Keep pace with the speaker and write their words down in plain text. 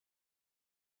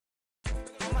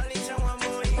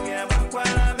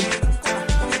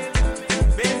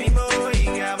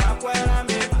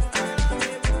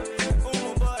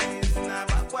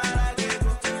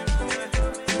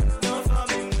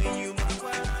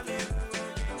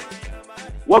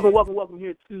Welcome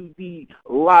here to the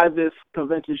livest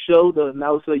convention show, the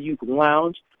Nausa Youth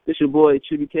Lounge. This your boy,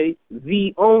 Chibi K,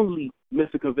 the only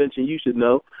Mr. Convention you should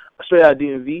know. Straight out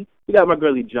DMV. We got my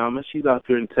girlie Jama. She's out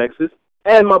here in Texas.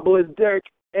 And my boys Derek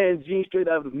and Gene straight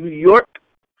out of New York.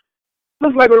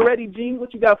 Looks like we're ready, Gene.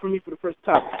 What you got for me for the first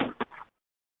topic?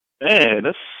 Man,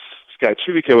 this guy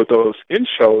Chibi K with those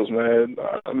intros, man.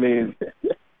 I mean,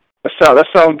 that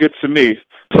sounds good to me.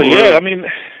 So, yeah, I mean,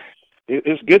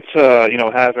 it's good to,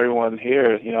 have everyone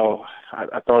here.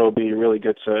 I thought it would be really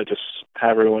good to just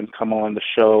have everyone come on the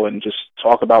show and just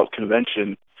talk about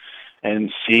convention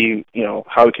and see,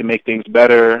 how we can make things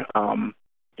better,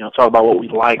 talk about what we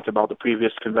liked about the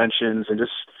previous conventions and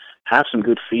just have some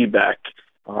good feedback.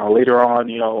 Later on,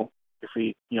 if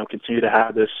we, continue to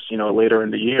have this, later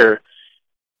in the year,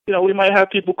 we might have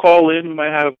people call in, we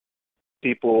might have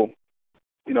people,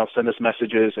 send us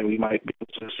messages, and we might be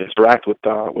able to just interact with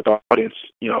our audience,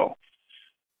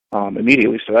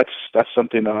 immediately. So that's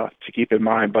something to keep in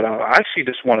mind. But I actually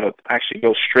just want to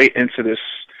go straight into this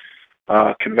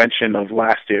convention of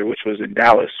last year, which was in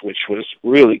Dallas, which was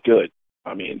really good.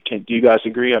 I mean, do you guys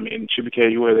agree? I mean,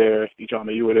 Chibuke, you were there.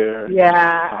 Ijama, you were there.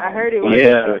 Yeah, I heard it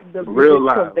was the real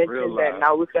biggest convention that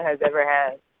Nausa has ever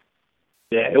had.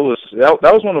 Yeah, it was.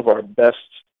 That was one of our best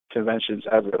conventions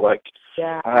ever.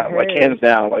 Hands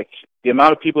down. Like the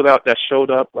amount of people that showed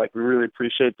up, like we really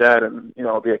appreciate that, and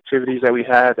the activities that we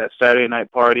had, that Saturday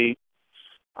night party.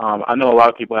 I know a lot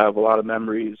of people have a lot of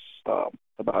memories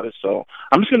about it. So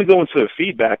I'm just going to go into the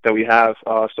feedback that we have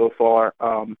so far.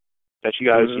 That you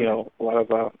guys, a lot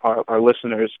of our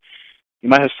listeners, you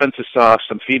might have sent us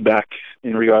some feedback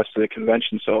in regards to the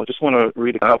convention. So I just want to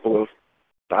read a couple of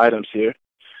the items here.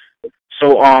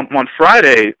 So on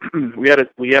Friday, we had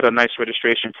a nice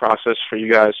registration process for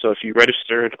you guys. So if you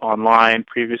registered online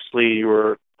previously, you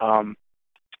were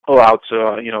allowed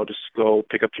to, just go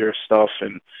pick up your stuff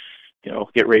and,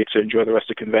 get ready to enjoy the rest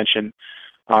of the convention.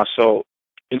 So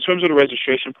in terms of the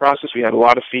registration process, we had a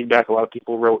lot of feedback. A lot of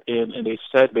people wrote in, and they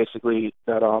said basically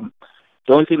that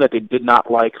the only thing that they did not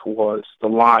like was the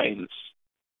lines.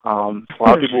 A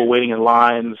lot of people were waiting in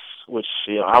lines, which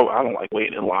I don't like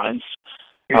waiting in lines.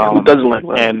 Who doesn't like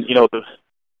lines? And it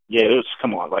was,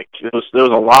 come on, like there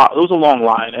was a long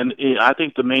line, and I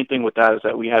think the main thing with that is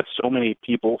that we had so many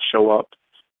people show up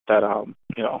that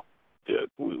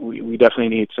we definitely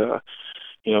need to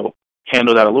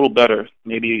handle that a little better.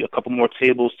 Maybe a couple more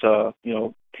tables to,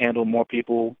 handle more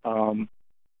people,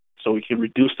 so we can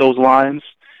reduce those lines.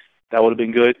 That would have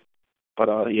been good. But,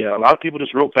 a lot of people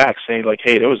just wrote back saying, like,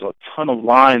 hey, there was a ton of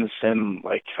lines, and,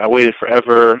 like, I waited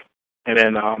forever. And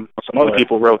then some other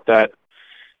people wrote that,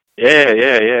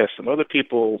 some other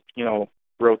people,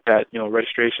 wrote that,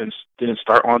 registrations didn't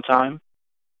start on time.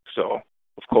 So,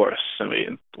 of course, I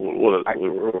mean, what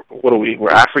are we?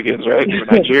 We're Africans, right? We're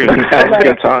Nigerians. It's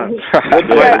good time. I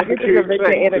get to make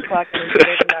it 8 o'clock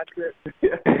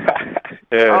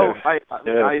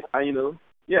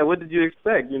what did you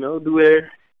expect?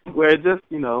 We're just,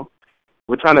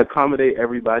 we're trying to accommodate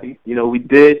everybody. We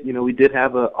did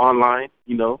have an online,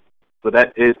 so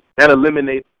that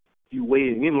eliminates you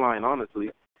waiting in line. Honestly,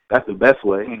 that's the best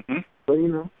way. Mm-hmm. But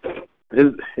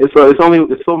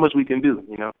it's so much we can do.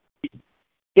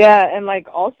 Yeah, and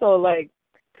also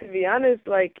to be honest,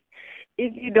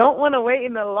 if you don't want to wait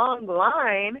in a long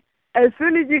line, as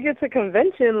soon as you get to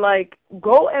convention,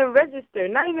 go and register.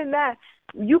 Not even that.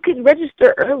 You can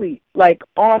register early,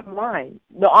 online.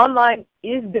 The online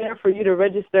is there for you to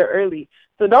register early.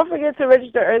 So don't forget to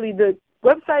register early. The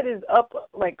website is up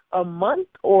a month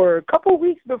or a couple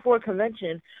weeks before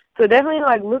convention. So definitely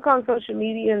look on social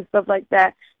media and stuff like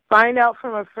that. Find out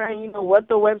from a friend, what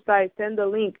the website, send the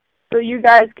link so you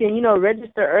guys can,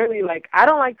 register early. I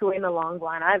don't like to wait in a long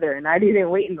line either, and I didn't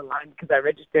wait in the line because I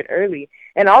registered early.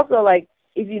 And also,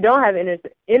 if you don't have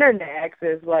internet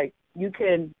access, you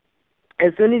can,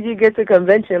 as soon as you get to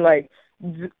convention,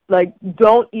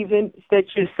 don't even set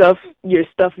your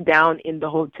stuff down in the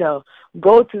hotel.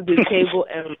 Go to the table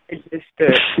and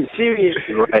register.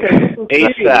 Seriously. Right.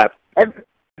 ASAP.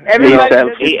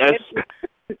 Everybody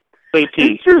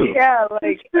It's true. Yeah,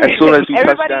 as soon as you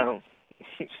touch down.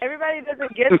 Everybody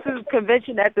doesn't get to the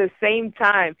convention at the same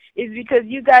time. It's because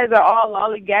you guys are all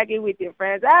lollygagging with your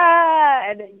friends,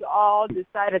 and then you all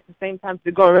decide at the same time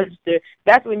to go register.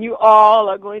 That's when you all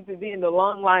are going to be in the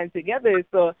long line together.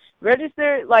 So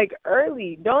register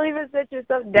early. Don't even set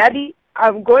yourself, Daddy,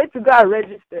 I'm going to go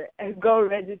register, and go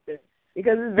register.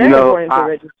 Because it's very important to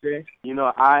register.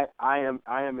 I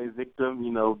am a victim,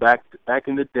 back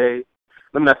in the day.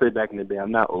 Let me not say back in the day,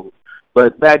 I'm not old.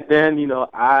 But back then,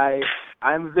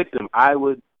 I'm a victim. I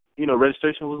would,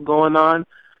 registration was going on.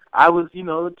 I was,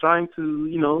 trying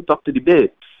to, talk to the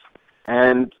bibs.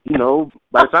 And,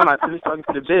 by the time I finished talking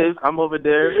to the bibs, I'm over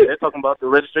there. They're talking about the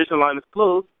registration line is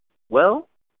closed. Well,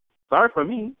 sorry for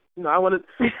me. I wanted,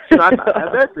 I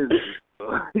bet this.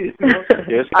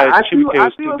 Yes,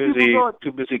 was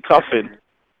too busy cuffing.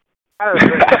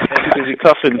 Too busy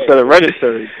cuffing instead of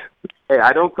registering. Hey,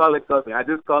 I don't call it cuffing. I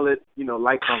just call it,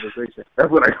 light conversation.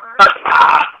 That's what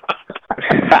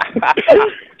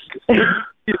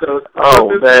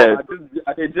Oh, man.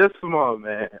 I did just small,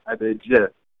 man. I did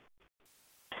just.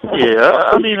 Yeah,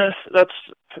 I mean, that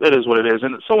is what it is.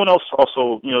 And someone else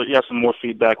also, you had some more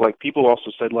feedback. Like, people also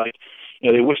said, like,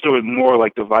 they wish there were more,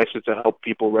 like, devices to help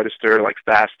people register, like,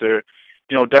 faster.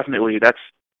 Definitely, that's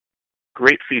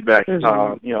great feedback.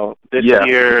 Mm-hmm. This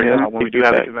year, when we do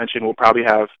have a convention, we'll probably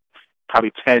have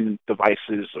 10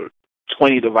 devices or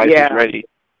 20 devices ready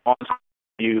on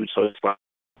you. So it's like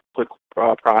a quick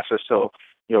process. So,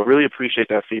 really appreciate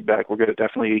that feedback. We're going to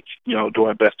definitely, do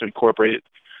our best to incorporate it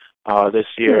this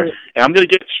year. And I'm going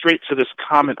to get straight to this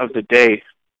comment of the day.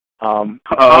 Comment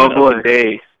of the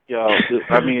day.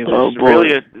 I mean,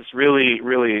 it's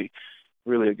really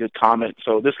a good comment.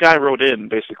 So this guy wrote in,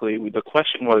 basically, the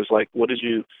question was, like, what's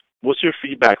your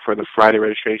feedback for the Friday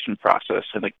registration process?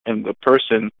 And the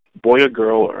person, boy or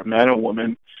girl or man or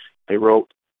woman, they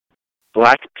wrote,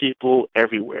 black people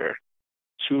everywhere.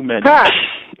 Too many.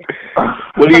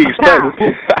 What do you expect?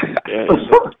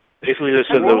 Basically, they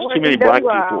said there was too many black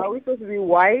people. Are we supposed to be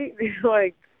white?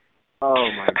 Like, oh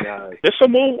my God.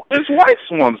 There's white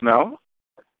ones now.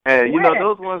 And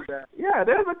those ones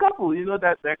there's a couple,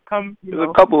 that come. There's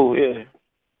a couple,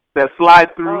 that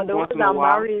slide through the once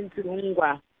ones in a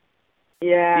while.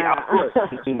 Yeah,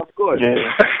 of course.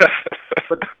 Yeah.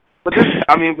 but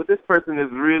this person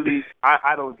is really.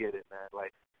 I don't get it, man.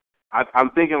 Like, I'm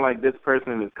thinking like this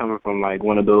person is coming from like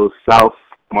one of those South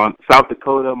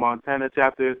Dakota, Montana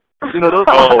chapters. Those.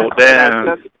 Oh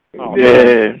damn.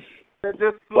 Yeah. That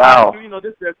just slide through.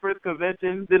 This is their first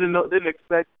convention. Didn't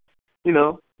expect.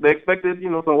 They expected,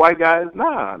 some white guys.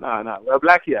 Nah. Well,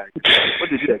 black guys. What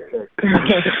did you expect?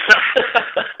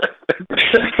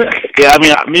 Yeah, I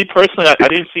mean, me personally, I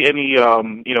didn't see any,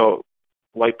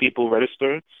 white people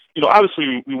register.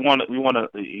 Obviously, you want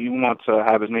to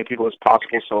have as many people as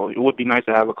possible. So it would be nice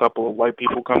to have a couple of white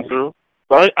people come through.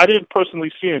 But I didn't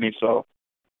personally see any. So,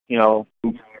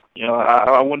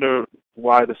 I wonder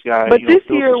why this guy. But this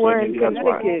year we're in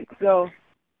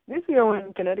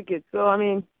Connecticut, so I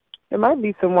mean. There might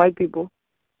be some white people.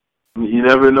 You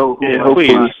never know who. Yeah,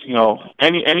 please,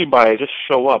 anybody, just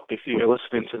show up if you're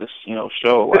listening to this,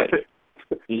 show. Like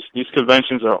these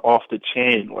conventions are off the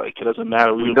chain. Like it doesn't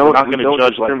matter. We're not going to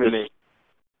judge like this.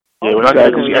 Yeah, we're not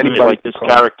going to discriminate like this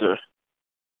character.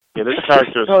 Yeah, this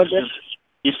character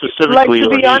he specifically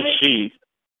she.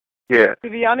 Yeah. To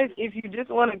be honest, if you just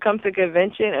want to come to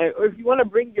convention, or if you want to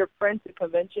bring your friends to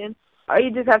convention, all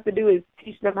you just have to do is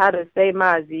teach them how to say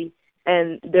Mazi.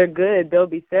 And they're good. They'll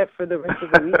be set for the rest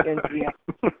of the weekend.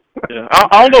 Yeah,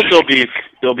 I don't know if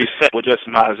they'll be set with just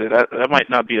Mazda. That might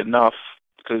not be enough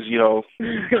because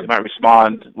they might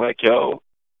respond like, "Yo,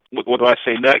 what do I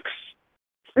say next?"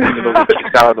 And they'll get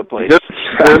kicked out of the place. Just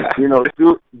do what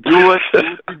you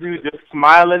do. Just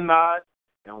smile and nod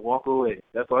and walk away.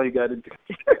 That's all you got to do.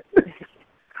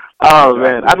 Oh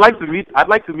man, I'd like to meet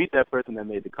that person that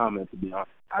made the comment. To be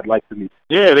honest, I'd like to meet.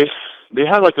 Yeah, they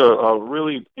had like a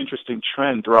really interesting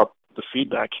trend throughout the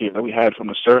feedback here that we had from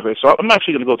the survey. So I'm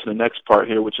actually going to go to the next part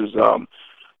here, which is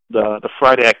the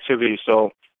Friday activity.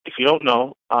 So if you don't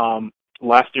know,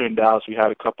 last year in Dallas we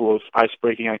had a couple of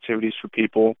ice-breaking activities for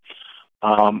people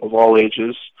of all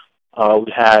ages.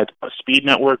 We had a speed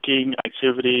networking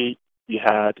activity. We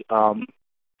had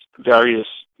various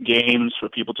games for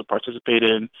people to participate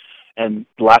in. And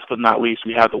last but not least,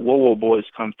 we had the Whoa Whoa Boys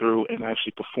come through and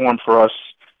actually perform for us.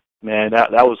 Man, that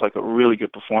was like a really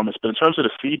good performance. But in terms of the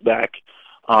feedback,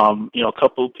 a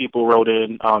couple of people wrote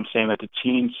in saying that the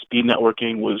teen speed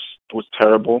networking was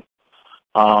terrible.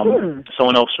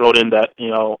 Someone else wrote in that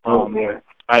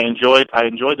I enjoyed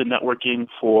the networking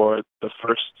for the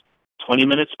first 20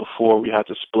 minutes before we had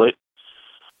to split.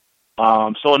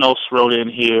 Someone else wrote in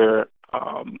here.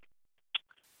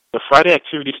 The Friday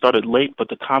activity started late, but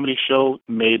the comedy show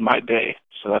made my day.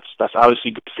 So that's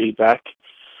obviously good feedback.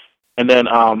 And then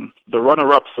the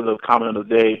runner-up for the comment of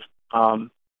the day,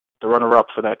 the runner-up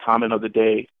for that comment of the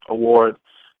day award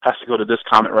has to go to this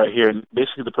comment right here. And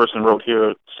basically the person wrote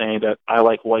here saying that I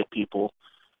like white people.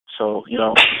 So,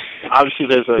 obviously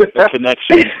there's a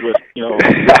connection with,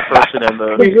 this person and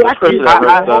the person that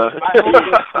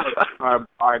wrote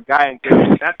our guy and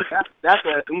girl. That's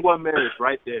a Ngwa marriage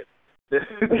right there.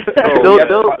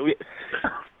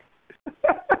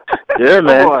 Yeah,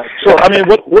 man. So, I mean,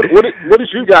 what did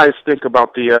you guys think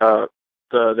about the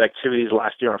activities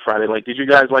last year on Friday? Like, did you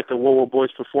guys like the Whoa Whoa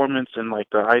Boys performance and like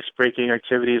the ice breaking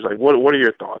activities? Like, what are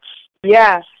your thoughts?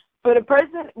 Yeah, for the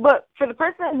person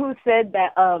who said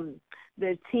that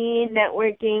the teen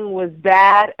networking was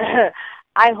bad,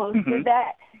 I hosted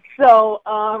that. So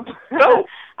I'm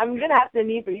gonna have to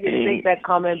need for you to take that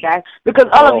comment back because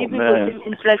all of you people seem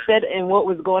interested in what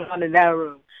was going on in that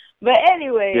room. But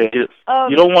anyway, you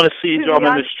don't want to see Drum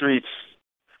in the streets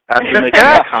after making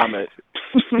that comment.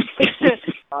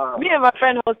 Me and my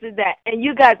friend hosted that, and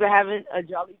you guys were having a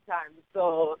jolly time.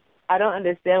 So I don't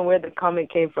understand where the comment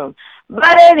came from.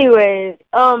 But anyway,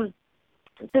 to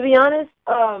be honest,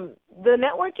 the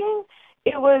networking,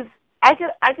 it was. I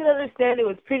could understand it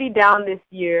was pretty down this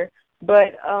year,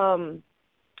 but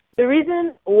the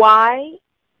reason why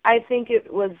I think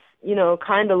it was,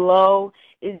 kind of low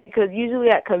is because usually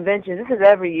at conventions, this is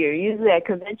every year, usually at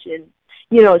conventions,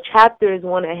 chapters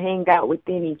want to hang out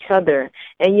within each other.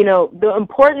 And, the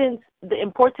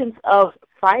importance of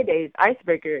Friday's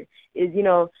Icebreaker is,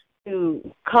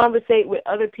 to conversate with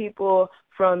other people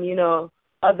from,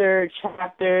 other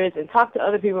chapters and talk to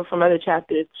other people from other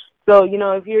chapters. So,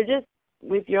 if you're just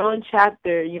with your own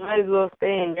chapter, you might as well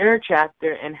stay in your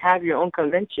chapter and have your own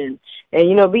convention.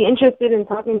 And, be interested in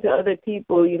talking to other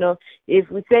people. If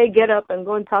we say get up and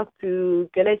go and talk to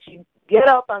Kelechi, get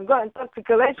up and go and talk to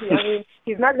Kelechi. I mean,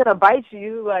 he's not going to bite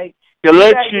you. Like,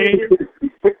 Kelechi.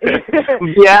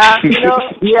 Yeah.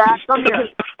 Yeah, come here.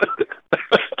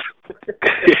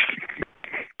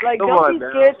 Like, don't be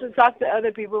scared to talk to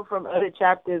other people from other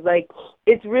chapters. Like,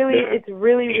 it's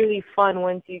really fun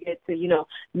once you get to,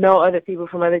 know other people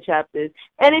from other chapters.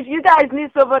 And if you guys need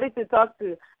somebody to talk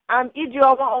to, I'm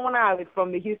Ijuoma Onwunali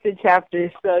from the Houston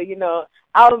chapter. So,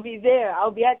 I'll be there. I'll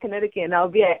be at Connecticut, and I'll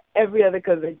be at every other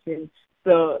convention.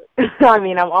 So, I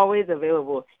mean, I'm always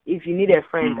available if you need a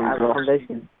friend at a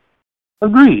convention.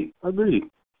 Agreed.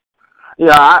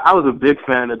 Yeah, I was a big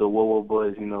fan of the Whoa Whoa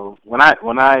Boys. When I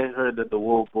heard that the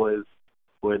Whoa Boys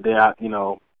were there,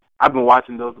 I've been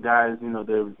watching those guys.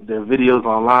 Their videos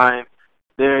online.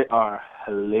 They are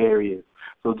hilarious.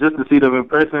 So just to see them in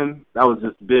person, that was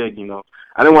just big.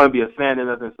 I didn't want to be a fan or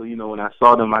nothing. So when I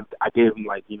saw them, I gave them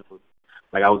like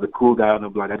I was a cool guy on the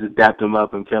block. I just dapped them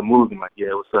up and kept moving. Like,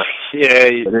 yeah, what's up? Yeah,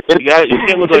 you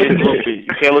can't look like a groupie.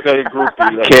 You can't look like a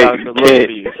groupie. Like,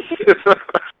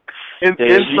 inside, you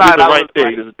did the right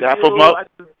thing. Just dap them up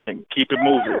and keep it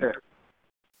moving.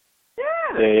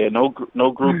 Yeah, no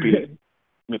groupie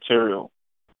material.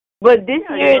 But this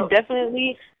year,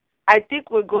 definitely, I think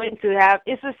we're going to have,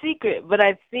 it's a secret, but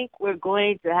I think we're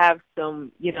going to have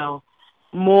some,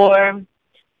 more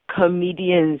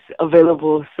comedians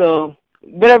available. So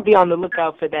better be on the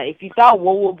lookout for that. If you thought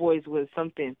Whoa Whoa Boys was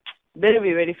something, better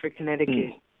be ready for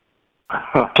Connecticut.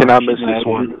 Cannot miss this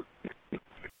one.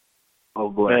 Oh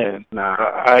boy, man, nah.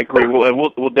 I agree.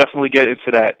 We'll definitely get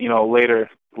into that, later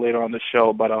on the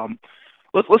show. But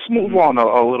let's move on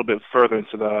a little bit further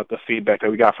into the feedback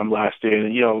that we got from last year.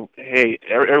 And hey,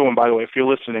 everyone, by the way, if you're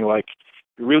listening, like,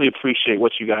 we really appreciate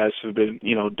what you guys have been,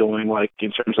 doing, like,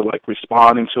 in terms of like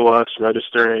responding to us,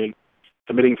 registering,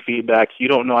 submitting feedback. You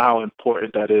don't know how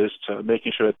important that is to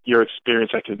making sure that your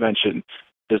experience at convention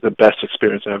is the best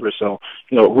experience ever. So,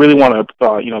 really want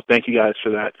to, thank you guys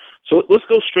for that. So let's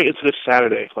go straight into this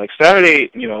Saturday. Like,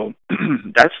 Saturday,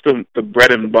 that's the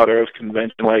bread and butter of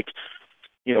convention. Like,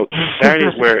 Saturday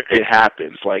is where it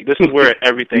happens. Like, this is where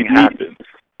everything happens.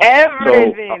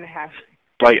 Everything happens.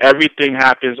 Like, everything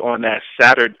happens on that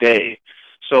Saturday.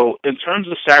 So in terms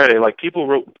of Saturday, like, people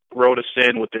wrote us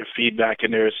in with their feedback,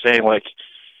 and they were saying, like,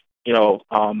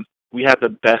 we had the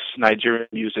best Nigerian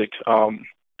music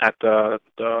at the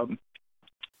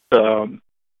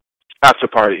after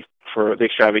party for the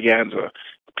extravaganza.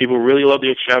 People really love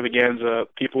the extravaganza.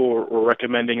 People were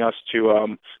recommending us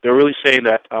to, they're really saying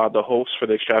that the hosts for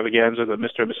the extravaganza, the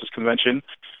Mr. and Mrs. Convention,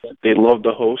 they loved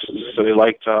the hosts, so they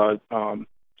liked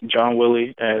John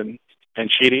Willie and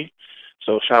Chidi.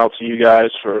 So shout out to you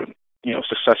guys for,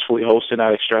 successfully hosting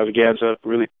that extravaganza.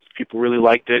 Really, people really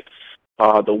liked it.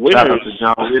 The winners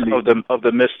of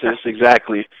the Misters,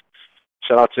 exactly.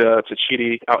 Shout out to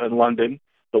Chidi out in London.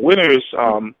 The winners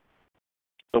of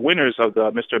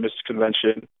the Mr. and Mrs.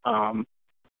 Convention. Do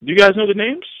you guys know the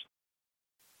names?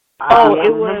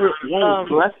 It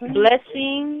was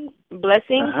Blessing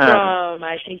from,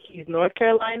 I think he's North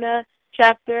Carolina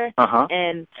chapter,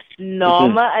 and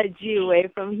Norma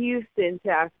Ajiwe from Houston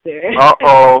chapter.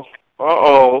 Don't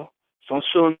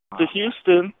show him to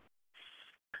Houston.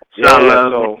 Yeah,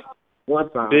 so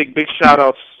big shout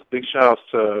outs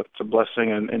to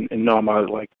Blessing and Norma.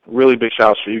 Like, really big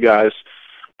shout outs for you guys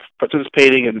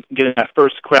participating and getting that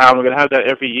first crown. We're going to have that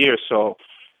every year, so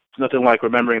it's nothing like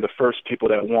remembering the first people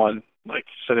that won, like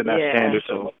setting that standard.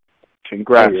 So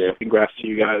congrats to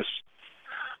you guys.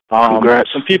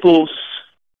 Congrats. Some people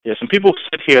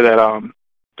said here that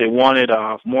they wanted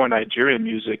more Nigerian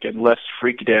music and less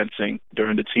freak dancing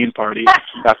during the teen party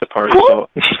after party. So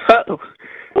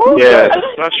yeah,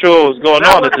 not sure what was going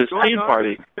on at this teen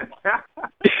party.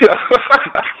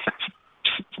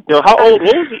 Yo, how old?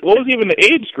 What was even the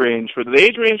age range for the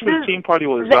age range for the teen party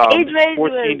was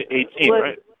 14 to 18,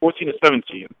 right? 14 to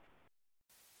 17.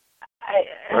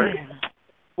 Right?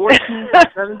 14 to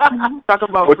 17. Talk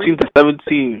about 14 to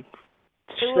 17.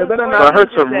 I heard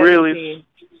some really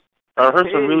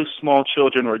small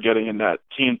children were getting in that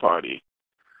teen party.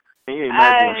 Can you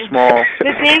imagine small?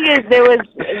 The thing is,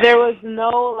 there was no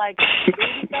like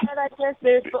I guess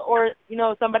there's or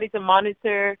somebody to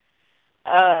monitor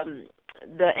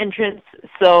the entrance,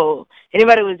 so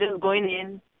anybody was just going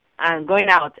in and going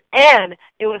out, and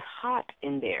it was hot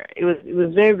in there. It was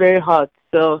very, very hot.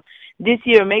 So this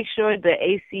year, make sure the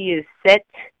AC is set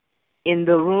in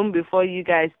the room before you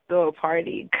guys throw a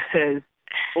party, because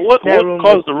what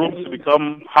caused the room to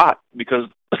become hot? Because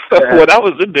when I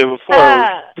was in there before, it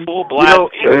was full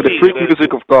blast. The freak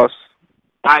music, of course.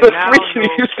 I now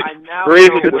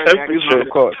know the temperature, of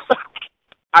course.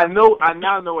 I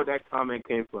now know where that comment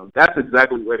came from. That's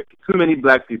exactly where too many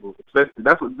black people. Especially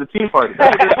that's what the teen party.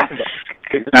 That's what they're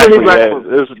talking about.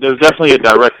 Exactly. There's definitely a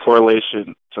direct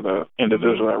correlation to the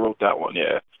individual that wrote that one.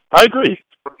 Yeah, I agree.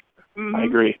 Mm-hmm. I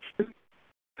agree.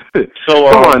 So,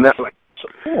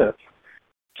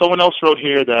 someone else wrote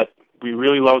here that we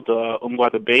really loved the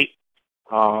Ungwa debate,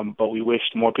 but we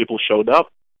wished more people showed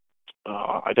up.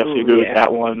 I definitely agree with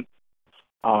that one.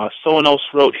 Someone else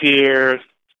wrote here,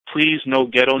 please no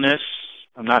ghetto-ness.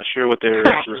 I'm not sure what they're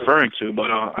referring to,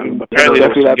 but apparently there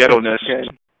was some ghetto-ness.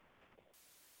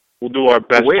 We'll do our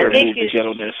best to remove the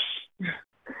ghetto-ness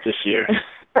this year.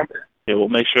 Yeah, we'll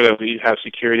make sure that we have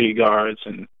security guards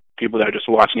and people that are just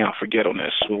watching out for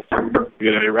ghetto-ness. We're going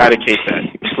to eradicate that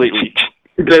completely.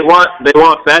 They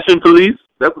want fashion police?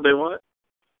 That's what they want?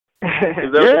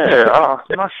 I'm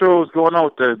not sure what was going on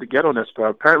with the ghetto-ness, but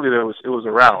apparently it was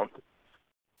around.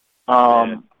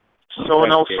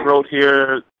 Someone else wrote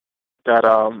here that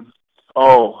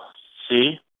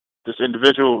this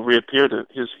individual reappeared.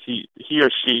 He or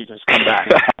she has come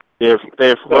back.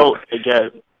 They've wrote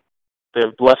again.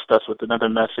 They've blessed us with another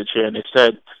message here, and they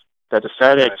said that the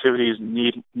Saturday activities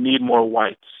need more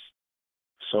whites.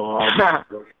 So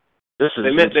this is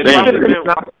they meant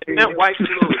white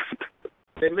clothes.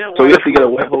 They meant so we have to get a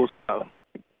white host now.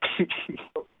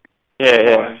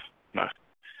 Yeah.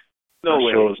 No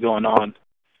way. Sure what's going on.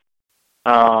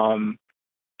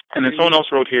 And then someone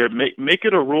else wrote here, make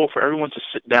it a rule for everyone to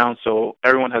sit down so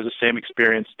everyone has the same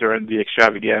experience during the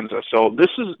extravaganza. So this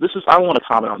is I want to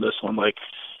comment on this one. Like,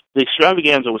 the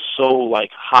extravaganza was so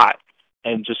like hot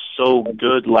and just so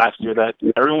good last year that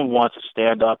everyone wanted to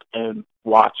stand up and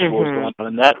watch what was going on,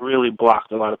 and that really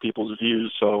blocked a lot of people's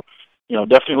views. So,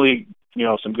 definitely,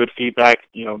 some good feedback.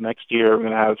 Next year we're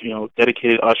gonna have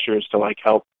dedicated ushers to like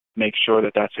help make sure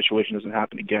that situation doesn't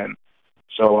happen again.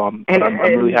 So I'm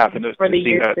really happy to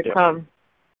see that. To come.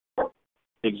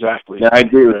 Exactly. Yeah, I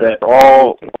agree with that.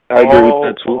 All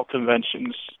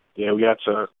conventions. Yeah, we have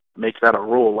to make that a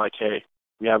rule. Like, hey,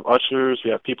 we have ushers, we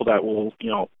have people that will,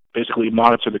 basically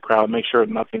monitor the crowd, make sure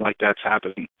nothing like that's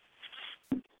happening.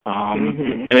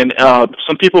 And then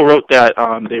some people wrote that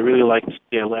they really liked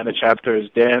the Atlanta chapter's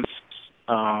dance,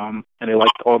 and they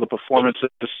liked all the performances.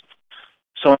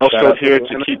 Someone else wrote here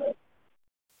to keep.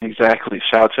 Exactly.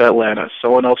 Shout out to Atlanta.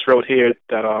 Someone else wrote here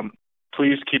that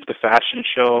please keep the fashion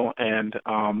show and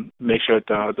make sure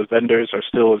that the vendors are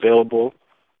still available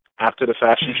after the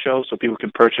fashion show so people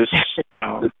can purchase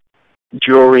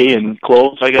jewelry and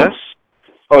clothes, I guess.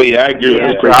 Oh, yeah, I agree with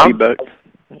that. Great feedback.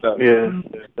 Yeah,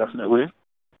 definitely.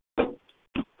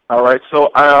 All right,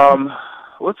 so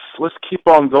let's keep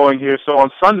on going here. So on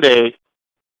Sunday,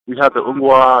 we had the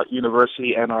Ungwa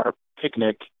University and our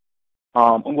picnic.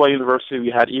 Ungwa University, we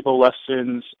had Igbo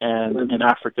lessons and an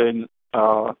African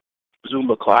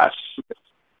Zumba class.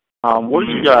 What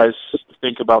did you guys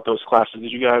think about those classes?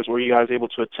 Were you guys able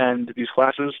to attend these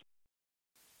classes?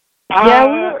 Yeah, I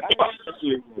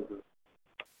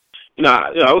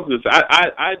was just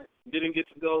I didn't get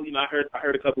to go. I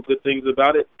heard a couple good things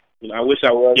about it. I wish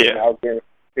I was out there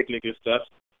picnic and stuff.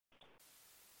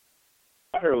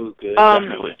 I heard it was good.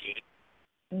 Definitely.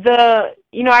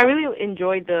 I really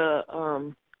enjoyed the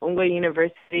Ungwa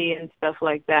University and stuff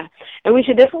like that, and we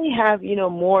should definitely have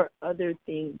more other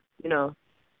things.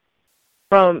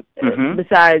 from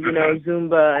besides,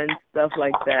 Zumba and stuff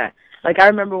like that. Like I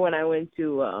remember when I went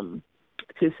to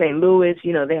St. Louis,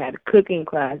 they had a cooking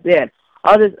class. They had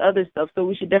all this other stuff. So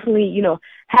we should definitely,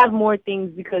 have more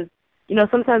things because,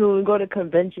 sometimes when we go to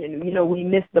convention, we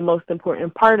miss the most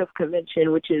important part of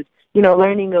convention, which is,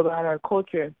 learning about our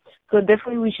culture. So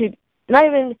definitely we should not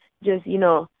even just,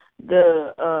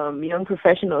 the young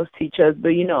professionals teach us,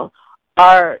 but,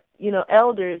 our,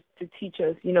 elders to teach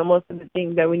us, most of the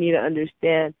things that we need to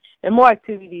understand and more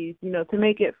activities, to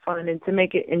make it fun and to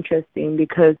make it interesting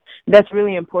because that's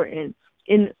really important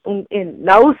in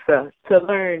Nausa to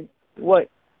learn what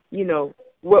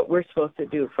we're supposed to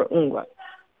do for Ungwa.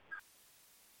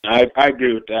 I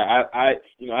agree with that. I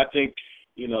think,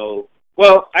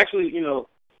 well, actually,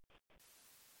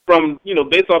 from,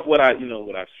 based off what I've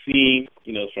seen,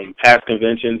 from past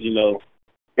conventions,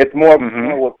 it's more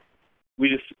what we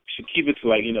just should keep it to,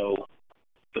 like,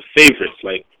 the favorites.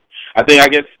 Like, I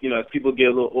guess, as people get a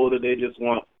little older, they just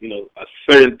want, a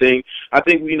certain thing. I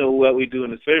think, what we do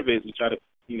in the surveys, we try to,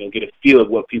 get a feel of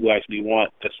what people actually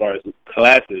want as far as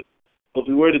classes. But if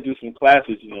we were to do some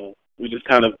classes, we just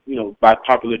kind of, by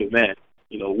popular demand,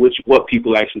 what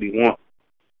people actually want,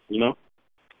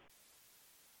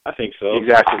 I think so.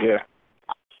 Exactly, yeah.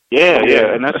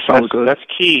 Yeah, and that's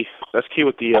key. That's key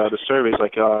with the surveys.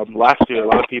 Like last year, a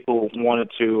lot of people wanted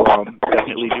to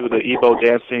definitely do the Igbo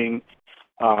dancing.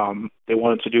 They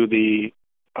wanted to do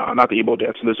not the Igbo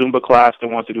dancing, the Zumba class. They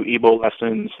wanted to do Igbo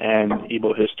lessons and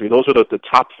Igbo history. Those are the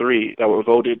top three that were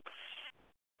voted.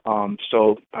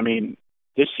 So, I mean,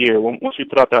 this year, once we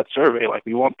put out that survey, like,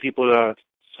 we want people to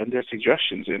send their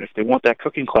suggestions in. If they want that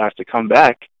cooking class to come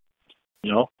back,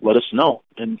 let us know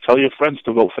and tell your friends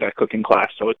to vote for that cooking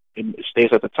class so it stays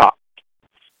at the top.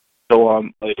 So,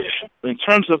 in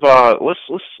terms of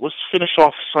let's finish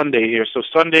off Sunday here. So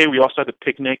Sunday we also had the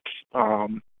picnic.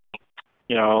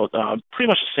 Pretty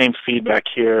much the same feedback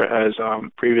here as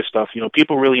previous stuff.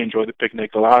 People really enjoyed the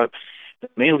picnic.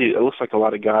 Mainly, it looks like a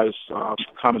lot of guys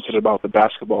commented about the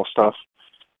basketball stuff.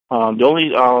 The only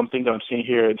thing that I'm seeing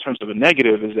here in terms of a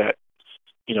negative is that,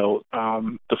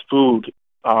 the food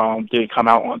didn't come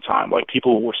out on time. Like,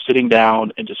 people were sitting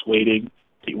down and just waiting.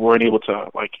 They weren't able to,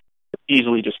 like,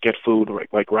 easily just get food, right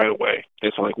away. They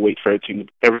had to, like, wait for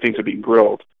everything to be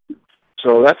grilled.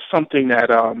 So that's something that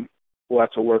we'll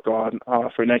have to work on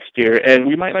for next year. And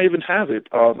we might not even have it,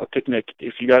 a picnic,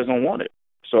 if you guys don't want it.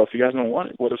 So if you guys don't want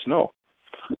it, let us know.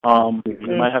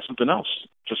 We might have something else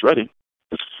just ready.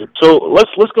 So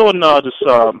let's go and just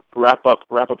wrap up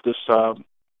this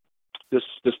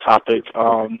topic.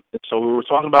 So we were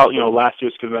talking about last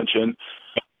year's convention.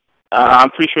 I'm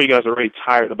pretty sure you guys are already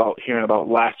tired about hearing about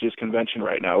last year's convention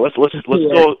right now. Let's go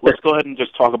ahead and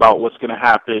just talk about what's going to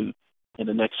happen in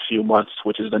the next few months,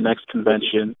 which is the next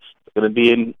convention. It's going to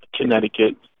be in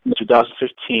Connecticut,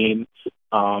 2015.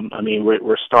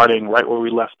 We're starting right where we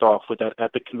left off with that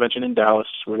epic convention in Dallas.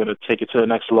 We're going to take it to the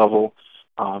next level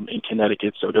in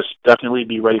Connecticut. So just definitely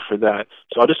be ready for that.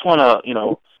 So I just want to,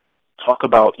 talk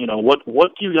about, what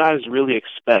do you guys really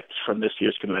expect from this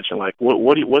year's convention? Like,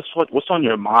 what's on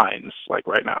your minds, like,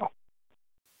 right now?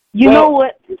 You know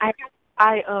what?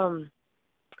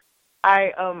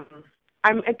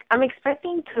 I'm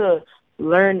expecting to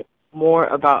learn more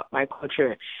about my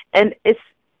culture, and it's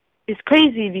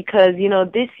crazy because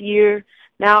this year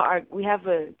now we have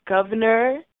a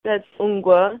governor that's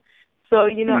Ungwa, so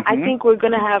I think we're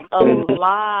gonna have a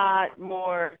lot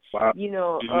more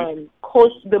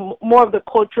more of the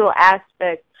cultural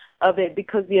aspect of it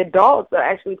because the adults are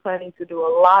actually planning to do a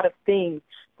lot of things.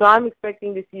 So I'm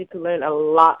expecting this year to learn a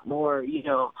lot more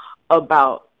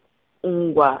about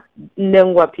Ungwa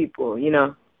people.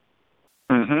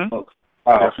 Mm-hmm.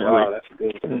 Wow, that's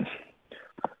good.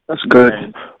 That's good.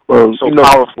 Man. Well, so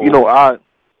powerful.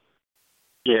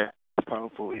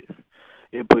 Powerful.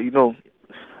 Yeah, but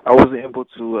I wasn't able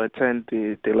to attend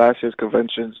the last year's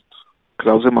conventions because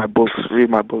I was in my books,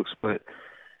 reading my books. But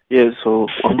so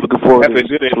I'm looking forward to.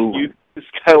 This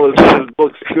guy was in his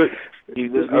books. Good.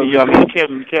 You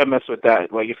can't mess with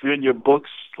that. Like, if you're in your books,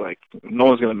 like, no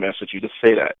one's gonna mess with you. Just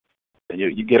say that, and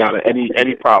you get out of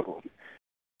any problem.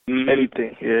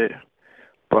 Anything, yeah.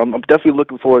 But I'm definitely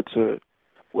looking forward to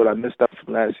what I missed out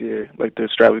from last year, like the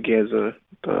extravaganza,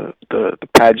 the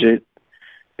pageant,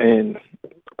 and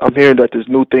I'm hearing that there's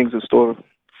new things in store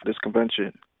for this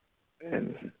convention.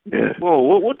 And yeah.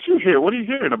 Whoa, what you hear? What are you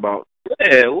hearing about?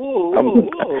 Yeah,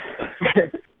 whoa.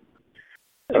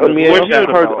 I'm hearing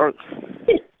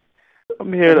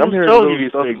telling you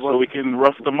these things so we can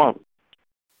rough them up.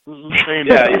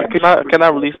 Can I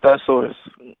release that source?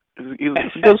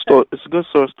 It's a good source. It's a good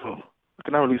source though.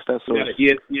 Can I release that source?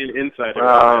 ESPN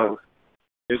Insider.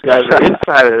 This guy's an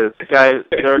insider. This guy,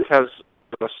 Derek, has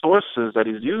the sources that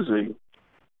he's using.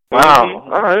 Wow.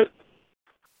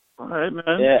 All right,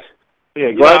 man. Yeah.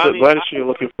 Yeah. Glad that you're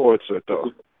looking forward to it,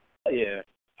 though. Yeah.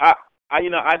 I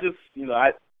just,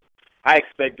 I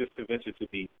expect this convention to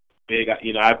be big.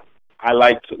 I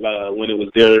liked when it was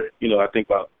there. I think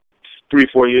about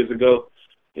 3-4 years ago.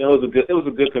 It was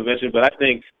a good convention, but I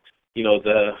think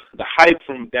the hype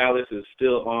from Dallas is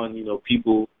still on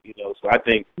people. So I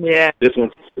think this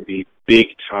one's going to be big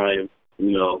time.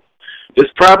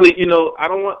 It's probably I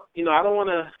don't want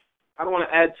to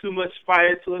add too much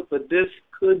fire to it, but this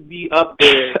could be up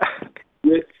there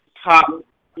with top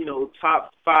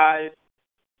 5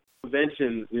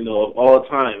 conventions, of all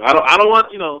time. I don't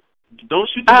want, don't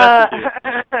shoot the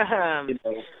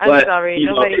messenger. I'm sorry,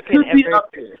 nobody can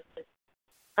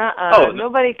ever.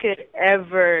 Nobody could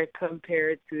ever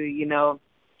compare to,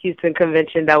 Houston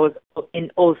Convention that was in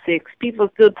 '06. People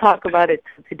still talk about it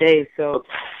today, so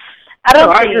I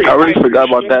don't think. I already forgot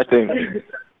about that thing.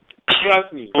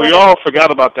 Trust me. We all forgot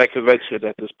about that convention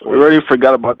at this point. We already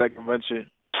forgot about that convention.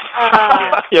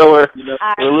 We're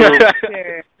a little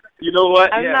sure. You know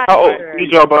what? I'm not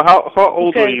sure. But how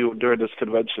old were you during this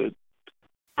convention?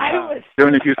 I was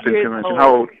during the Houston convention.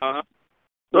 How old?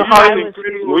 Were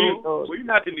you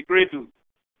not in the grade group?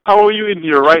 How were you in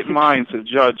your right mind to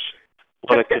judge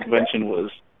what a convention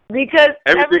was? Because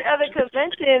every other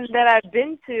convention that I've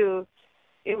been to,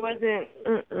 it wasn't.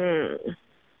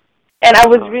 And I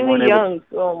was really young,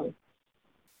 so.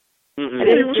 I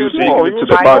didn't feel to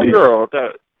the party, girl.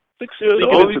 6 years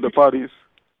old to the parties.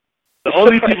 The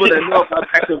only people that know about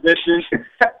that convention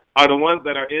are the ones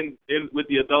that are in with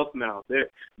the adults now.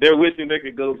 They're wishing they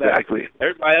could go back. Exactly.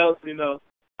 Everybody else,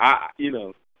 I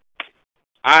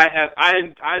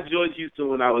enjoyed Houston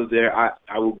when I was there.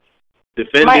 I will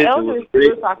defend my it. elders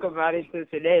still talk about it to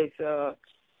today. So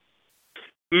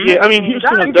yeah, I mean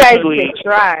Houston was definitely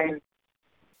try.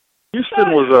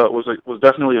 Houston was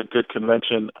definitely a good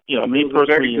convention. Me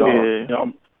personally,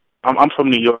 I'm from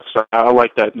New York, so I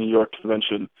like that New York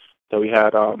convention that we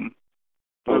had. It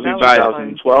was in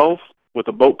 2012 with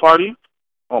the boat party.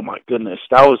 Oh my goodness,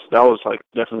 that was like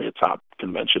definitely a top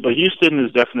convention. But Houston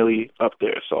is definitely up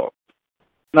there, so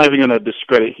I'm not even gonna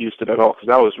discredit Houston at all because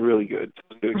that was really good.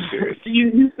 It was a good experience.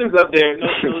 Houston's up there. No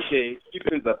shade.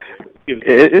 Houston's up there.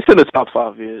 It's in the top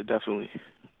 5, yeah, definitely.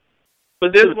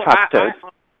 But this one, I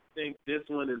think this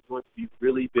one is going to be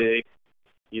really big.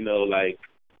 I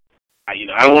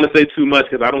don't want to say too much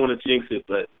because I don't want to jinx it,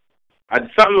 but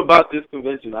something about this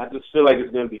convention, I just feel like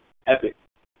it's going to be epic.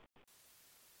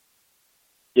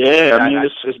 Yeah, I mean,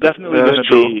 it's definitely going to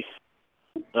be.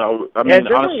 Honestly,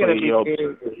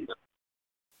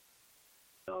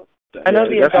 I know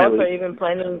the adults are even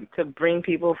planning to bring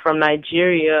people from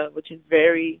Nigeria, which is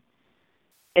very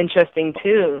interesting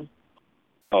too.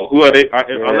 Oh, who are they?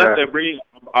 Unless they're bringing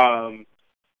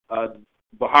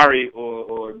Bahari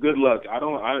or Good Luck. I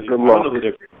don't know who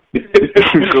they're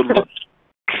Good Luck.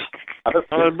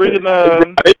 They're bringing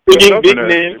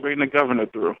the governor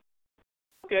through.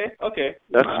 Okay.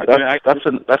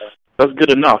 That's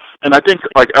good enough. And I think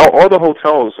like all the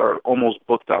hotels are almost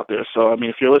booked out there. So I mean,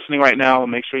 if you're listening right now,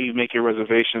 make sure you make your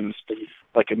reservations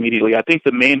like immediately. I think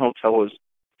the main hotel is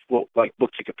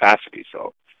booked to capacity.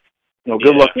 So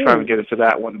good luck trying to get into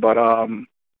that one. But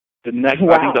the next,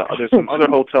 I think there's some other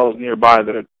hotels nearby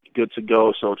that are good to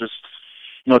go. So just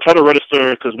try to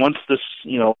register because once this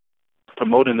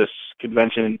promoting this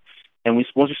convention. And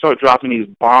once we start dropping these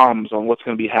bombs on what's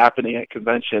going to be happening at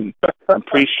convention, I'm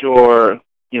pretty sure,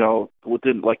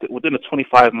 within a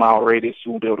 25-mile radius,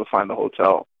 you won't be able to find the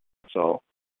hotel. So,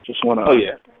 just want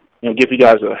to, give you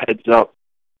guys a heads up.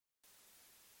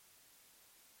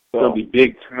 It's gonna be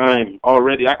big time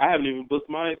already. I haven't even booked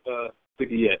my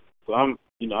ticket yet, so I'm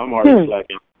already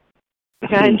slacking.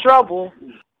 Got in trouble.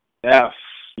 Yeah.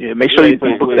 Yeah. Make sure you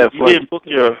book that flight.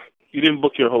 You didn't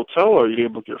book your hotel, or you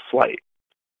didn't book your flight.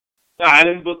 No, I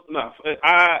didn't book. No,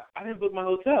 I didn't book my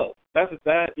hotel. That's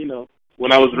that.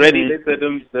 When I was ready, they said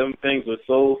them things were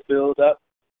so filled up.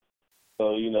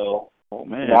 So oh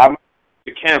man, I might have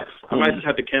to camp. I might just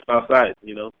have to camp outside.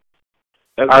 All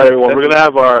right. Well, we're gonna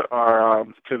have our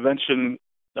convention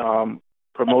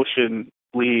promotion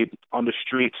lead on the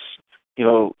streets.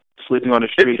 Sleeping on the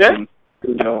streets and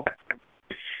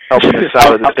helping us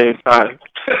out at the same time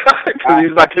because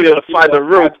he's not gonna be able to find the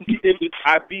room.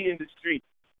 I'd be in the street.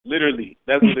 Literally,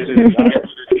 that's what it is.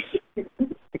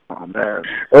 Oh man!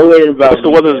 The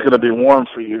weather's gonna be warm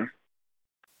for you.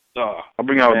 I'll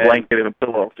bring out a blanket and a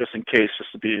pillow just in case,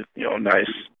 just to be nice.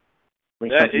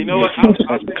 You know what?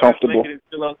 I'll comfortable.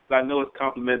 I know it's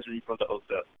complimentary from the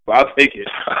hotel, so I'll take it.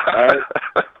 All right.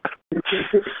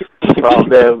 About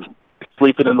them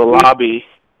sleeping in the lobby.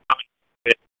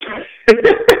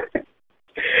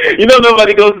 You know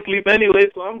nobody goes to sleep anyway,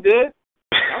 so I'm good.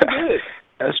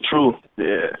 That's true.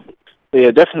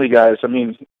 Yeah, definitely, guys. I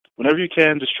mean, whenever you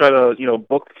can, just try to,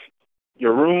 book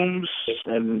your rooms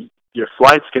and your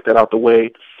flights, get that out the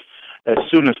way as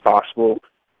soon as possible.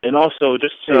 And also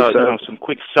just, some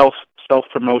quick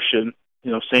self-promotion,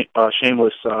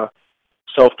 shameless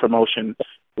self-promotion.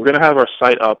 We're going to have our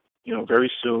site up,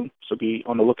 very soon, so be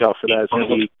on the lookout for that. It's going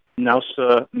to be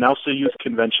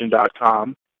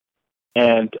NowsaYouthConvention.com.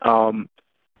 And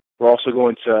we're also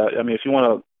going to, if you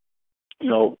want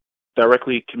to,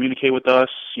 directly communicate with us,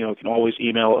 you can always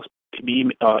email us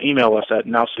at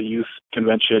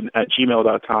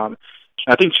nowsayouthconvention@gmail.com.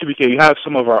 I think, Chibike, you have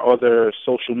some of our other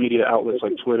social media outlets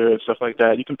like Twitter and stuff like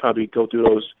that. You can probably go through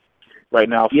those right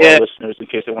now for our listeners in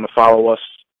case they want to follow us.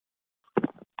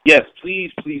 Yes,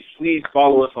 please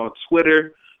follow us on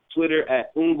Twitter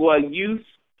at Ungwa Youth,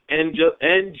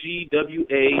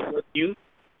 NGWA Youth.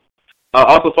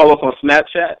 Also follow us on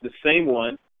Snapchat, the same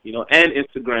one, and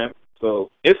Instagram. So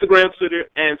Instagram, Twitter,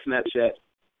 and Snapchat,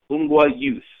 Ungwa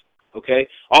Youth. Okay.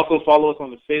 Also follow us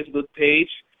on the Facebook page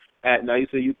at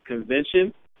Nausa Youth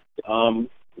Convention.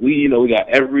 We got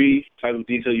every type of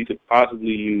detail you could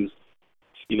possibly use,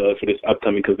 for this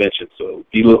upcoming convention. So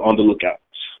be on the lookout.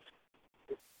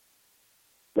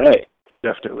 Right.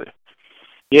 Definitely.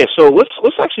 Yeah. So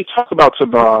let's actually talk about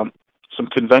some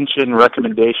convention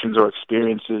recommendations or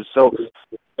experiences. So,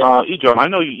 Ejom, I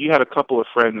know you had a couple of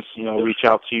friends, reach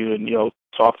out to you and,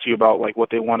 talk to you about like what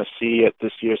they want to see at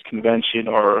this year's convention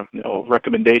or,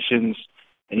 recommendations.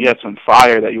 And you had some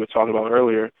fire that you were talking about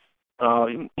earlier.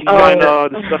 You mind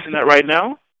discussing that right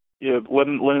now? Yeah,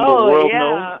 letting the world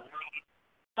know.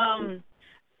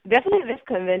 Definitely this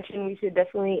convention, we should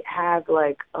definitely have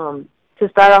to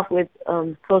start off with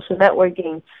social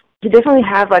networking. We should definitely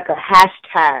have like a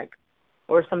hashtag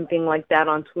or something like that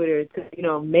on Twitter to,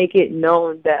 make it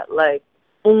known that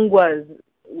Ungwas,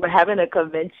 we're having a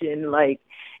convention,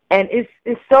 and it's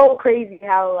so crazy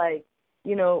how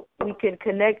we can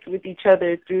connect with each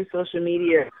other through social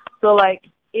media. So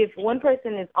if one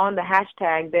person is on the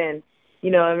hashtag, then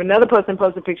if another person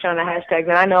posts a picture on the hashtag,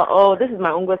 then I know, oh, this is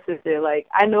my Ungwa sister.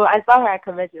 I know I saw her at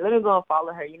convention. Let me go and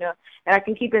follow her, and I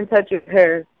can keep in touch with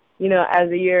her, as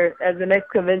the next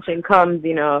convention comes,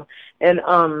 and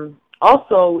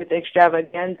also with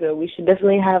Extravaganza, we should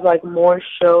definitely have more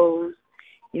shows,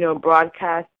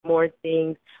 broadcast more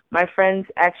things. My friends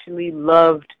actually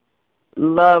loved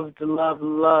the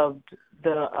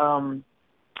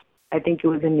I think it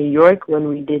was in New York when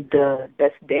we did the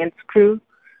Best Dance Crew.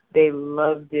 They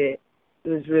loved it. It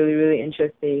was really, really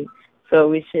interesting. So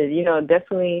we should,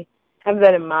 definitely have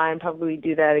that in mind, probably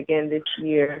do that again this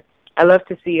year. I love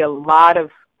to see a lot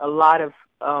of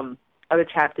other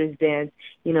chapters dance.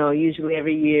 Usually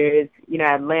every year it's,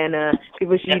 Atlanta.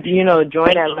 People should,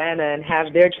 join Atlanta and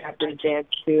have their chapters dance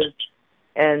too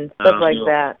and stuff like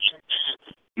that.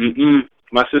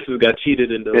 My sisters got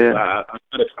cheated in those. Yeah.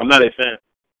 I'm not a fan.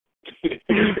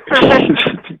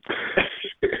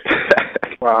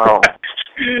 Wow.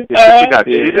 They got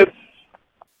cheated.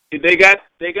 They got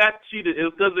cheated. It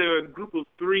was because they were a group of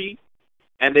 3,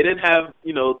 and they didn't have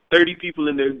 30 people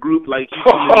in their group like you.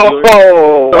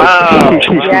 Oh, wow!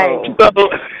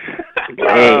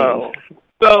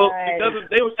 So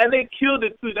because they killed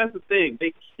it too. That's the thing.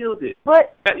 They killed it.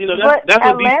 But that's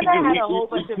what we used to do.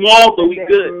 We're small, but we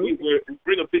good. We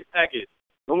bring a big package.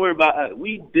 Don't worry about us.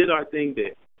 We did our thing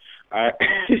there. All right.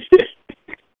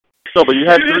 No, but you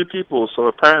had 3 people, so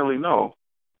apparently no.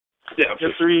 Yeah,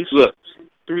 three. Look,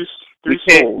 three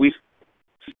souls.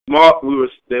 Small.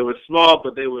 They were small,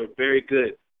 but they were very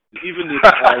good. Even the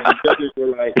judges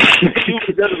were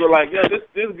like, yo, this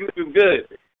group is good,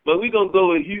 but we gonna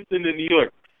go with Houston and New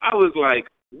York. I was like,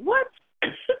 what?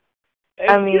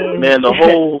 Man, the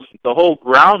whole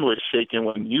ground was shaking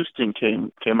when Houston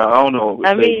came out. I don't know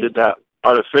if they did that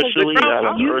artificially out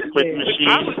of an earthquake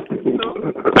machine.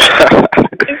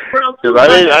 Because I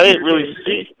didn't really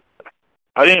see.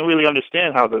 I didn't really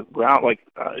understand how the ground, it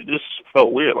just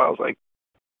felt weird. I was like,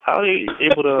 how are they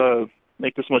able to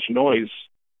make this much noise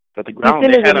that the ground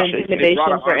is an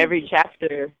intimidation for every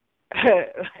chapter.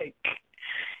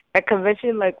 At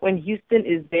convention, when Houston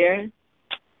is there,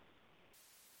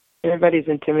 everybody's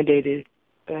intimidated.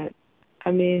 But,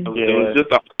 it was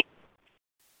just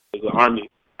an army.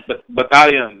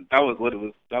 Battalion, that was what it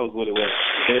was.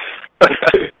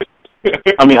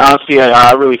 Honestly,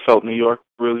 I really felt New York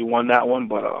really won that one,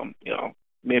 but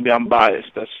maybe I'm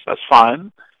biased. That's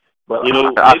fine. But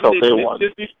I felt they won.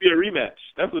 This needs to be a rematch.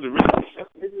 That's what it really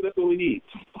is. That's what we need.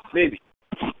 Maybe.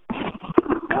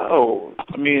 Oh,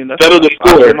 I mean, that's Settle the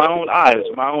score. in my own eyes.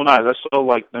 I saw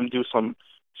like them do some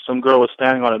girl was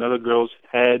standing on another girl's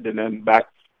head and then back.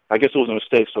 I guess it was a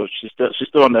mistake. So she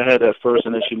stood on the head at first,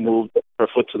 and then she moved her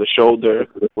foot to the shoulder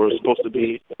where it's supposed to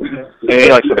be. And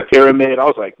like a pyramid. I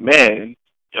was like, man,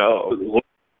 yo,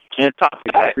 can't top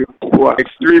that. Wow.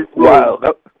 Extreme. Wow.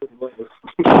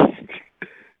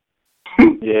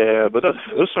 Yeah, but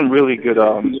there's some really good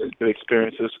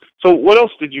experiences. So, what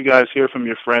else did you guys hear from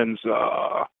your friends,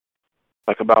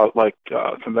 like about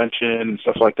convention and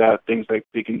stuff like that? Things that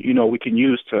we can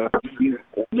use to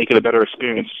make it a better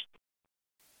experience.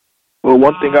 Well,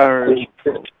 one thing I heard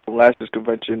from last year's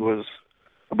convention was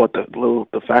about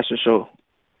the fashion show,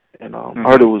 and I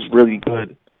heard it was really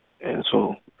good, and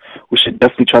so we should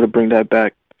definitely try to bring that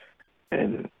back.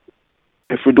 And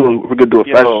if we're gonna do a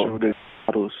fashion show, there's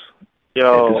models.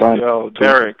 Yo,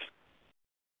 Derek.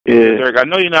 Yeah. Derek, I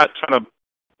know you're not trying to,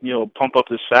 pump up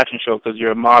this fashion show because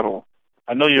you're a model.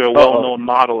 I know you're a well-known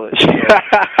model in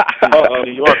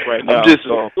New York right now.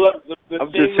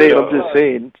 I'm just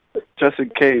saying, just in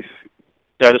case.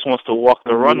 Guy just wants to walk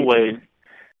the runway.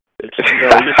 He just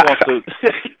wants to.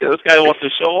 This guy wants to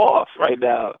show off right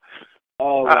now.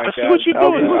 Oh my God! See what you're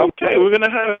doing. Okay, we're gonna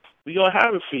have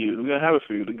it for you.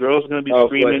 The girl's gonna be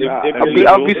screaming.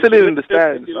 I'll be sitting in the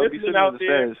stands.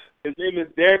 His name is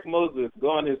Derek Moses. Go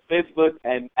on his Facebook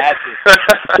and add him.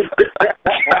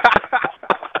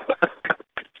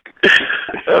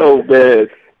 Oh man,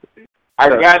 I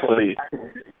got you.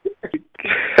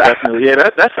 Definitely, yeah.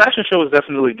 That fashion show was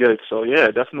definitely good. So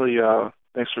yeah, definitely.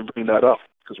 Thanks for bringing that up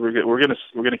because we're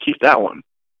gonna keep that one.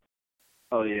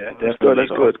 Oh yeah, that's good.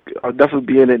 That's good. I'll definitely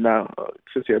be in it now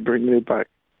since you're bringing it back.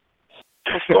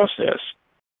 Of course, yes.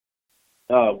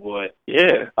 Oh boy,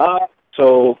 yeah.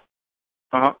 So,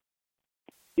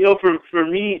 for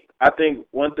me, I think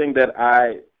one thing that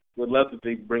I would love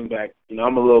to bring back.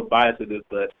 I'm a little biased to this,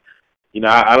 but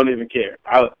I don't even care.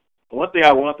 One thing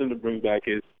I want them to bring back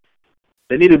is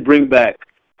they need to bring back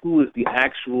who is the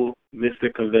actual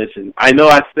Mr. Convention. I know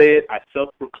I say it, I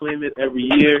self-proclaim it every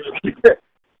year.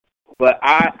 But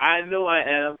I know I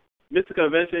am Mr.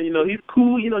 Convention. He's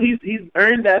cool. He's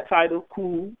earned that title.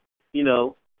 Cool.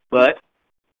 But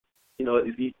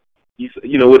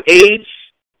with age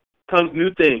comes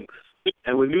new things,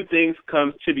 and with new things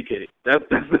comes Chibi K. That's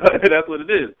what it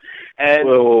is. And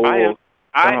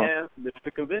I am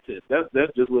Mr. Convention.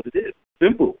 That's just what it is.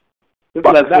 Simple as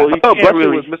that. You can't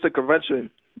really was Mr. Convention.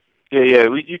 Yeah.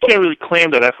 You can't really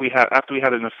claim that after we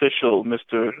had an official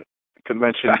Mr.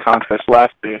 Convention contest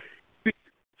last year.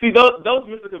 See, those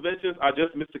Mr. Conventions are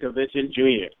just Mr. Convention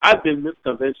Junior. I've been Mr.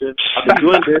 Convention. I've been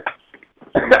doing this.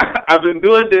 I've been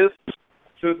doing this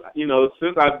since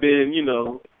I've been,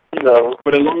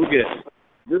 for the longest.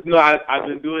 I've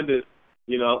been doing this,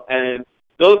 and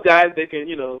those guys, they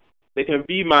can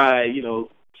be my,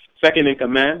 second in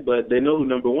command, but they know who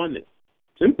number one is.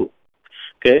 Simple.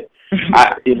 Okay?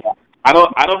 I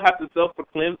don't have to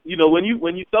self-proclaim. When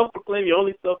you self-proclaim, you're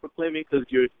only self-proclaiming because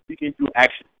you're speaking through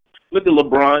action. Look at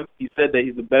LeBron. He said that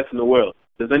he's the best in the world.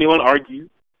 Does anyone argue?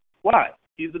 Why?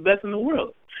 He's the best in the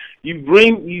world. I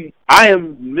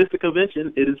am Mr.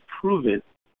 Convention. It is proven.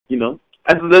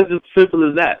 That's as simple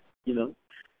as that.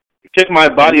 Check my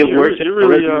body of work.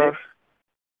 You're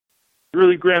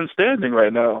really grandstanding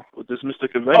right now with this Mr.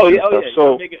 Convention stuff.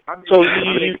 So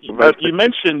you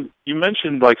mentioned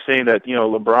like saying that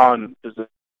LeBron is the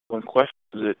one questions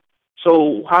it.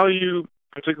 So how are you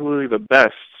particularly the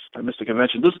best at Mr.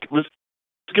 Convention? Let's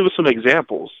give us some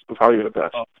examples of how you're the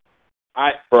best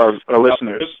for our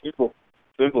listeners.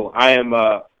 Simple. I'm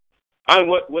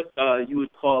what you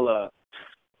would call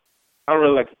I don't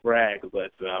really like to brag,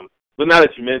 but now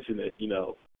that you mention it,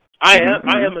 I am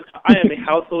a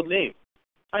household name.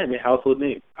 I am a household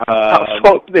name.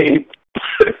 Household name.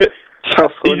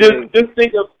 Just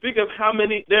think of how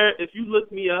many there. If you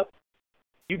look me up,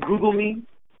 you Google me,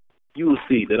 you will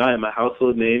see that I am a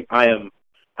household name. I am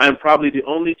probably the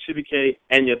only Chibike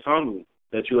Anyatongu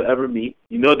that you will ever meet.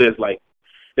 There's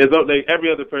every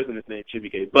other person is named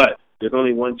Chibike, but there's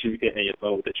only one Chibike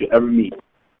Anyatongu that you'll ever meet.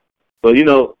 So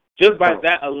just by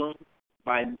that alone,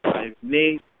 by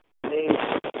name,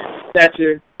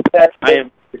 stature,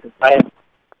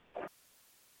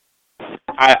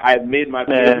 I've made my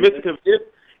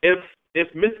if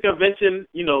Miss Convention,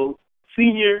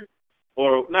 senior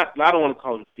or not. I don't want to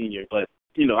call him senior, but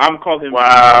I'm calling him.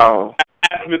 Wow.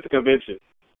 Mr. Convention.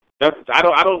 I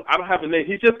don't have a name.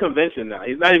 He's just Convention now.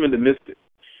 He's not even the Mr.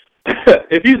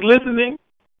 If he's listening,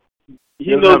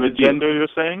 he knows the gender you're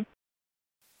saying.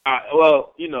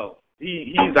 Well,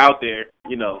 he's out there.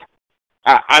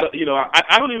 I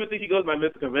don't even think he goes by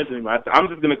Mr. Convention anymore. I'm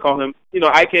just gonna call him,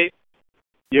 IK.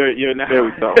 You're now. There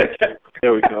we go.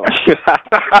 There we go.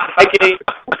 IK.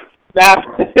 Now,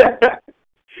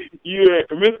 your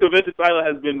Mr. Convention title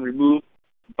has been removed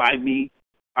by me.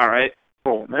 All right.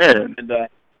 Oh man. And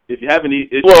if you have any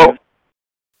issues,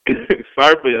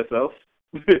 sorry for yourself.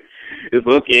 It's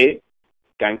okay.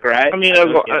 Can cry. I mean, as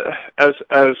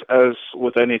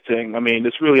with anything, I mean,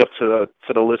 it's really up to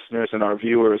the listeners and our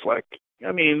viewers. Like,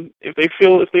 I mean, if they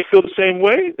feel the same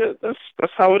way,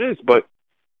 that's how it is. But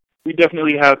we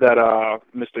definitely have that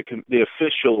the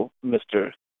official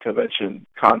Mr. Convention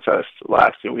contest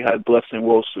last year. We had Blessing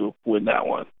Wosu win that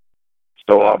one.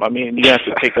 So I mean, you have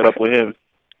to take that up with him.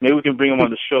 Maybe we can bring him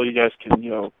on the show. You guys can,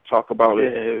 talk about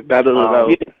it.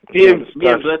 Me and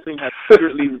Blessing have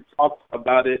secretly talked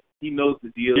about it. He knows the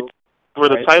deal. For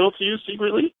the title to you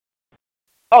secretly?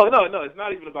 Oh no, it's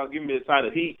not even about giving me the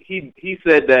title. He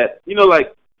said that,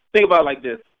 think about it like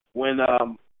this. When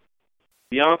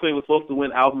Beyonce was supposed to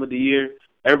win Album of the Year,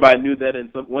 everybody knew that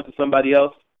and went to somebody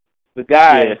else. The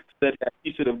guy said that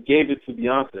he should have gave it to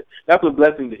Beyonce. That's what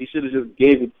Blessing did. He should have just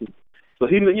gave it to. So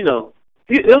he'll tell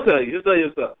you. He'll tell you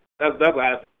himself. That's what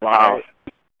happened. Wow.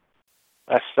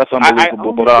 Right? That's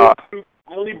unbelievable. I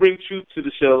only bring truth to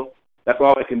the show. That's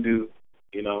all I can do.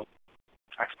 All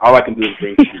I can do is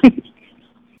bring truth.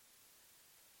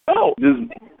 Oh,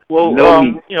 well,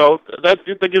 that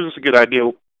gives us a good idea.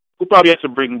 We'll probably have to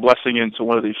bring Blessing into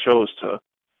one of these shows to,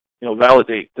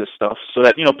 validate this stuff so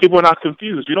that, people are not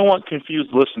confused. You don't want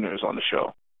confused listeners on the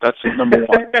show. That's number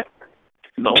one.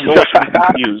 No one should be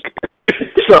confused.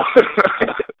 So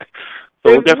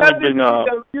we'll definitely bring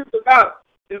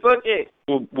it's okay.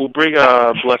 We'll bring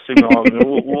Blessing on and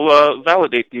we'll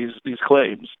validate these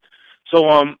claims. So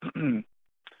I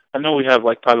know we have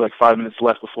probably 5 minutes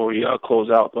left before we close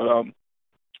out, but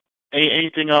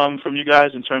anything from you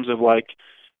guys in terms of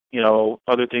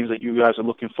other things that you guys are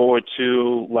looking forward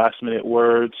to, last minute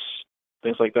words,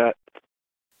 things like that?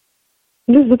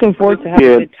 I'm just looking forward to having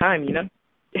a good time,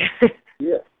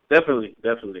 Yeah, definitely.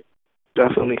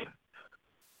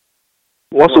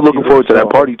 We're also looking forward to that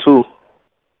party too.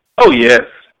 Oh yes.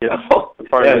 Yeah. The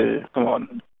party. Yeah. Come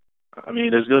on. I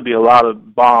mean, there's going to be a lot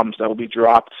of bombs that will be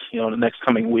dropped, in the next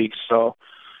coming weeks. So,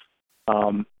 there's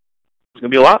going to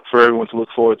be a lot for everyone to look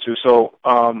forward to. So,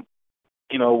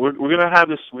 we're going to have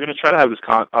this. We're going to try to have this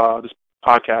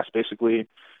podcast basically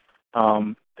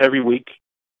every week.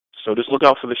 So just look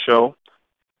out for the show.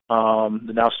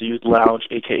 The Now See Youth Lounge,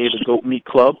 aka the Goat Meat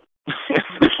Club.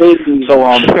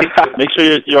 So make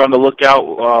sure you're on the lookout.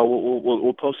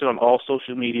 We'll post it on all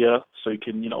social media, so you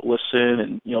can listen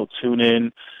and tune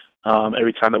in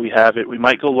every time that we have it. We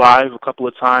might go live a couple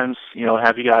of times.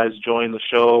 Have you guys join the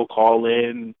show, call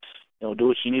in, do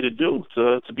what you need to do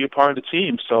to be a part of the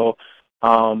team. So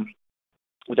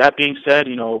with that being said,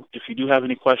 if you do have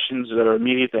any questions that are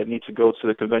immediate that need to go to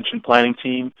the convention planning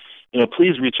team,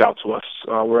 please reach out to us.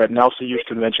 We're at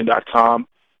nowseeyouthconvention.com.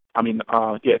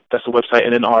 That's the website.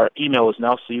 And then our email is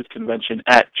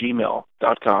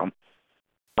nowseeyouthconvention@gmail.com.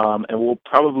 And we'll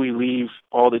probably leave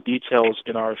all the details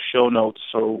in our show notes.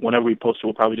 So whenever we post it,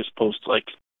 we'll probably just post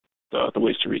the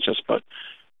ways to reach us. But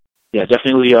yeah,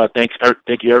 definitely thank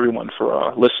you everyone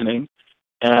for listening.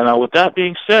 And with that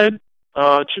being said,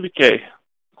 Chibike,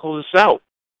 close us out.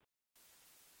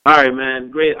 All right,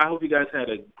 man. Great. I hope you guys had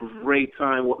a great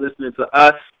time listening to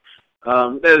us.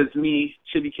 That is me,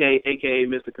 Chibi K, a.k.a.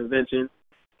 Mr. Convention,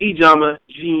 Ijama,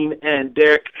 Gene, and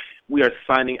Derek. We are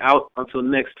signing out. Until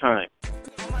next time.